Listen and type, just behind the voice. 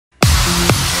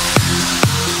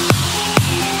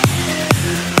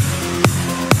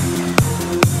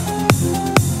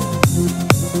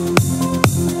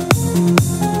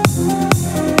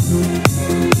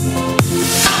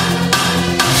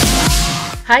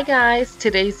Hi guys,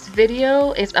 today's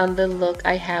video is on the look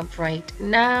I have right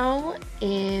now.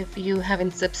 If you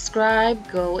haven't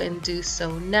subscribed, go and do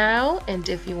so now. And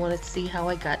if you want to see how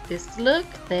I got this look,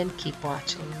 then keep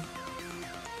watching.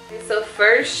 So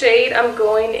first shade I'm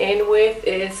going in with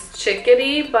is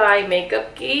Chickadee by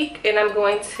Makeup Geek. And I'm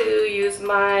going to use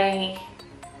my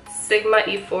Sigma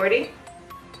E40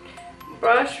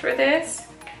 brush for this.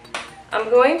 I'm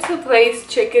going to place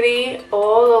Chickadee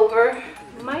all over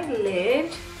my lid.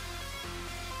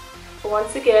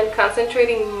 Once again,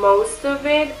 concentrating most of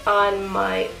it on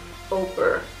my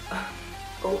upper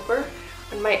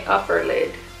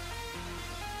lid.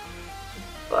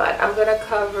 But I'm gonna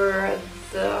cover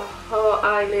the whole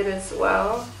eyelid as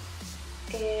well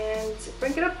and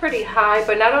bring it up pretty high,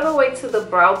 but not all the way to the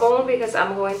brow bone because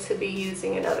I'm going to be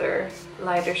using another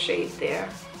lighter shade there.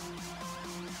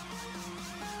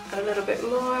 A little bit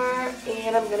more,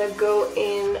 and I'm gonna go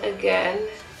in again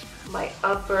my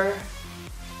upper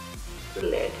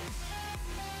lid,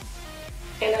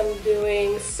 and I'm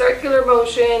doing circular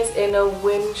motions in a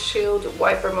windshield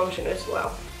wiper motion as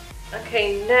well.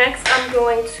 Okay, next I'm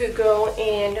going to go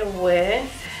in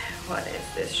with, what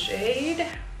is this shade?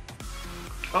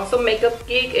 Also Makeup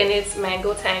Geek, and it's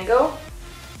Mango Tango.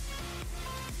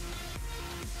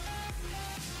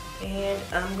 And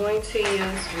I'm going to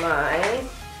use my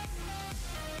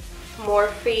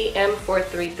Morphe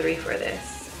M433 for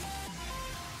this.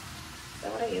 Is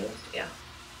that what I used? Yeah.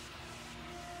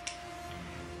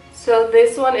 So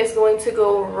this one is going to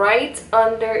go right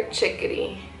under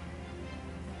Chickadee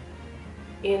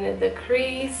in the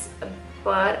crease,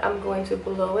 but I'm going to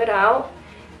blow it out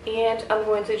and I'm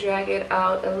going to drag it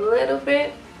out a little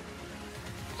bit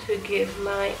to give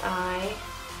my eye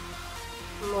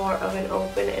more of an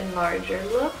open and larger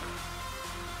look.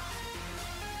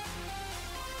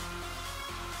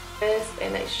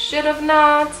 And I should have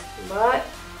not, but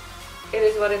it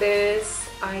is what it is.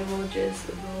 I will just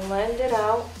blend it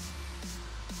out,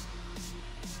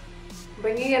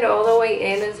 bringing it all the way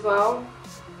in as well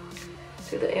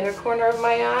to the inner corner of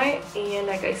my eye. And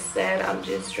like I said, I'm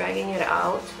just dragging it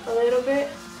out a little bit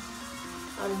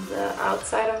on the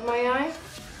outside of my eye,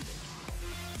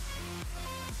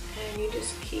 and you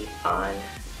just keep on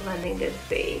blending this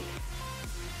fade.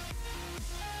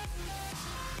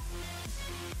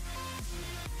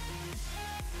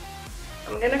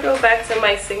 I'm gonna go back to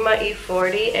my Sigma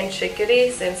E40 and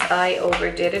Chickadee since I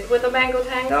overdid it with a Mango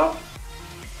Tango,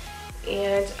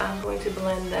 and I'm going to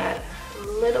blend that a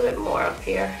little bit more up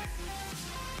here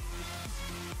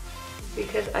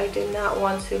because I did not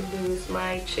want to lose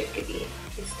my Chickadee.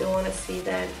 I still want to see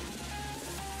that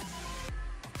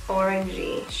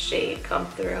orangey shade come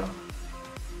through.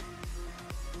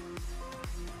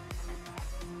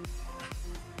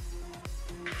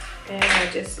 And I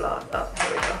just lost up.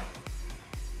 Here we go.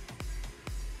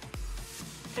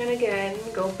 And again,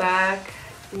 go back,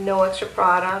 no extra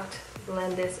product,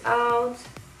 blend this out.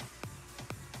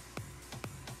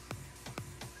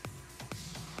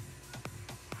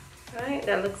 All right,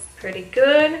 that looks pretty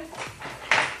good.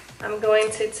 I'm going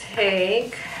to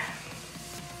take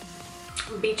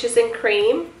Beaches and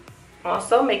Cream,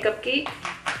 also Makeup Geek,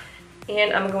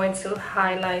 and I'm going to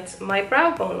highlight my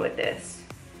brow bone with this.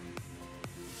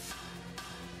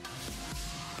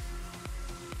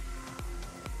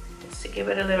 To give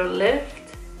it a little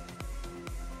lift.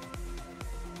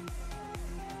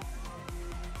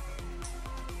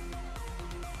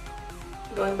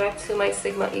 Going back to my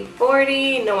Sigma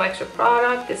E40, no extra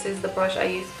product. This is the brush I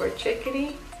use for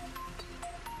Chickadee.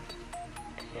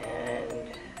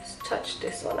 And let's touch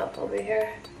this one up over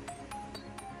here.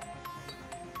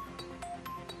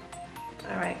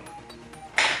 Alright.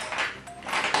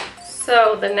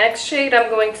 So the next shade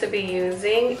I'm going to be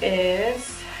using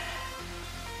is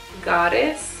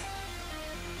Goddess.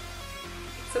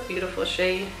 It's a beautiful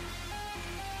shade,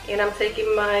 and I'm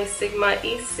taking my Sigma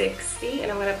E60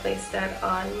 and I'm going to place that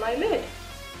on my lid.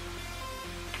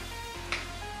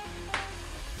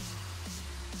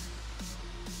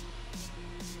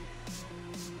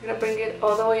 I'm going to bring it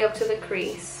all the way up to the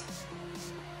crease.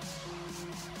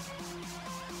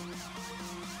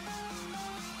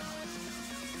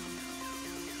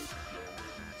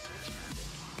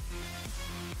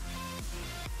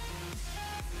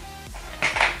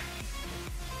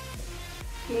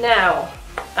 Now,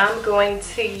 I'm going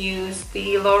to use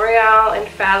the L'Oreal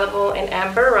Infallible in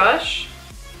Amber Rush,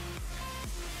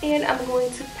 and I'm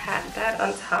going to pat that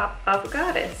on top of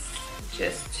Goddess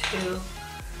just to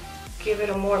give it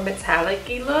a more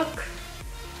metallic-y look.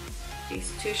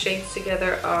 These two shades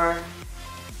together are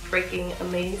freaking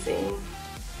amazing.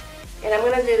 And I'm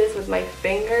gonna do this with my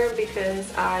finger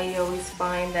because I always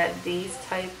find that these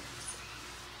types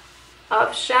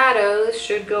of shadows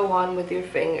should go on with your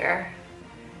finger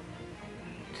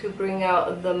to bring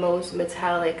out the most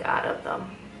metallic out of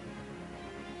them.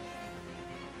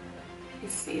 You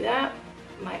see that?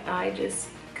 My eye just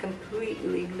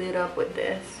completely lit up with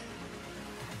this.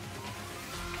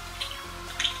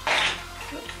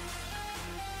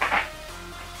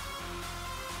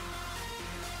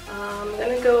 I'm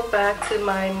gonna go back to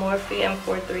my Morphe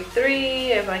M433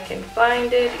 if I can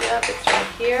find it. Yep, it's right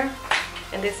here.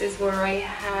 And this is where I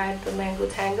had the Mango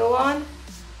Tango on.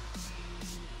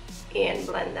 And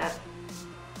blend that.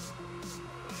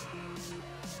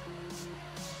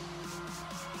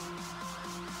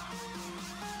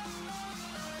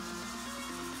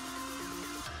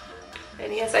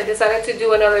 And yes, I decided to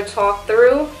do another talk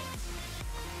through.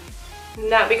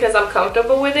 Not because I'm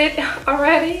comfortable with it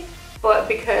already, but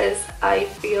because I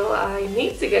feel I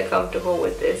need to get comfortable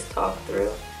with this talk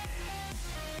through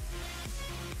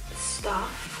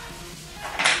stuff.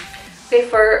 Okay,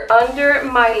 for under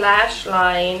my lash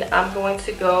line, I'm going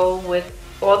to go with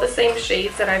all the same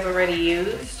shades that I've already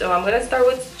used. So I'm gonna start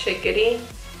with Chickadee,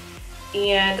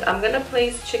 and I'm gonna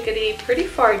place Chickadee pretty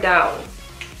far down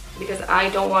because I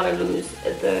don't want to lose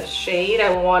the shade.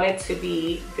 I want it to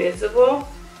be visible.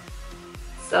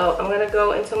 So I'm gonna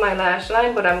go into my lash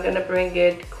line, but I'm gonna bring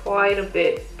it quite a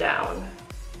bit down.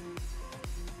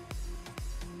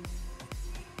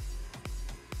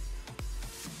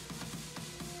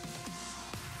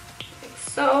 Like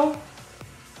so.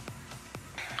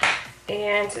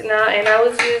 And I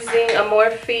was using a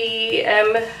Morphe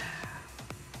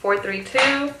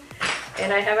M432,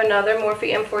 and I have another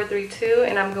Morphe M432,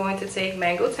 and I'm going to take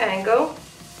Mango Tango.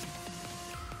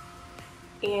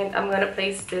 And I'm gonna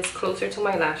place this closer to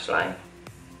my lash line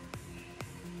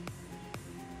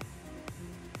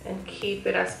and keep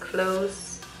it as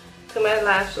close to my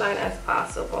lash line as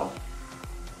possible.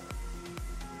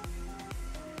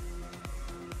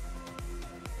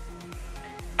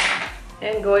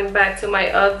 And going back to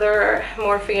my other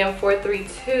Morphe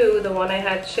M432, the one I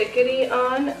had Chickadee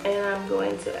on, and I'm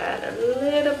going to add a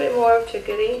little bit more of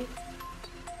Chickadee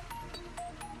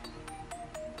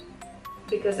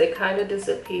because it kind of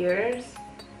disappears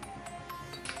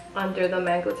under the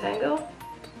Mango Tango.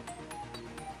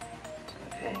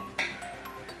 Okay,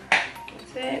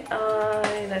 that's it.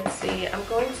 Let's see, I'm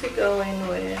going to go in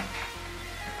with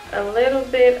a little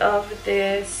bit of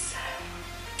this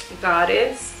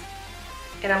Goddess,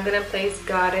 and I'm gonna place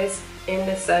Goddess in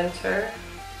the center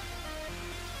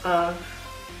of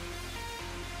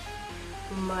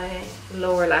my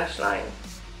lower lash line.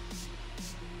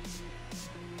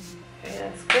 Okay,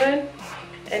 that's good.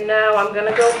 And now I'm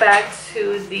gonna go back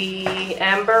to the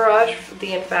Amber Rush,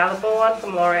 the infallible one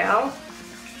from L'Oreal.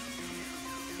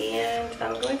 And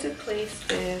I'm going to place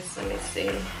this, let me see.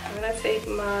 I'm gonna take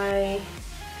my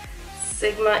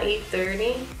Sigma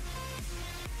 830.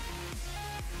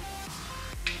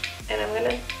 And I'm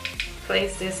gonna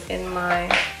place this in my,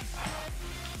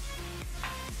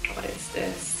 what is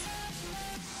this?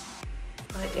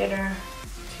 My inner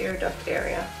tear duct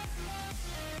area.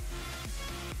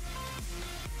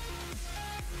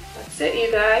 That's it,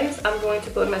 you guys. I'm going to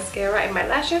put mascara and my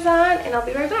lashes on, and I'll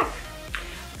be right back.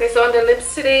 Okay, so on the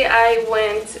lips today, I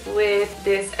went with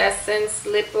this Essence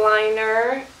lip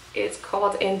liner. It's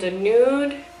called In the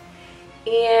Nude,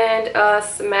 and a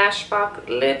Smashbox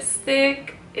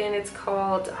lipstick, and it's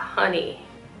called Honey.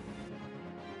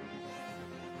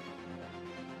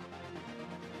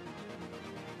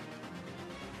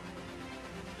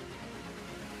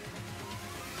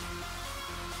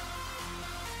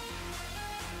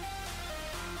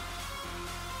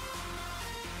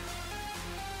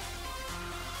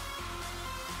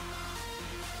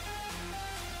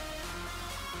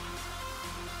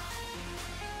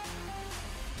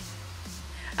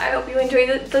 I hope you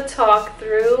enjoyed the talk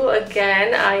through.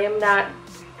 Again, I am not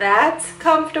that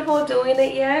comfortable doing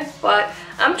it yet, but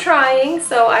I'm trying,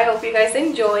 so I hope you guys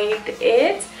enjoyed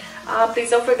it.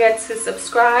 Please don't forget to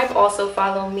subscribe. Also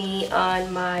follow me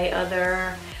on my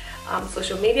other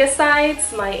social media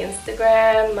sites, my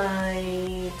Instagram,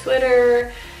 my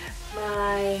Twitter,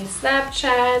 my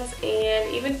Snapchat,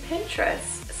 and even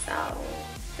Pinterest. So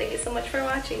thank you so much for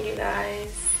watching, you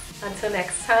guys. Until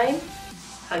next time,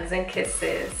 hugs and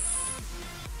kisses.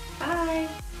 Bye.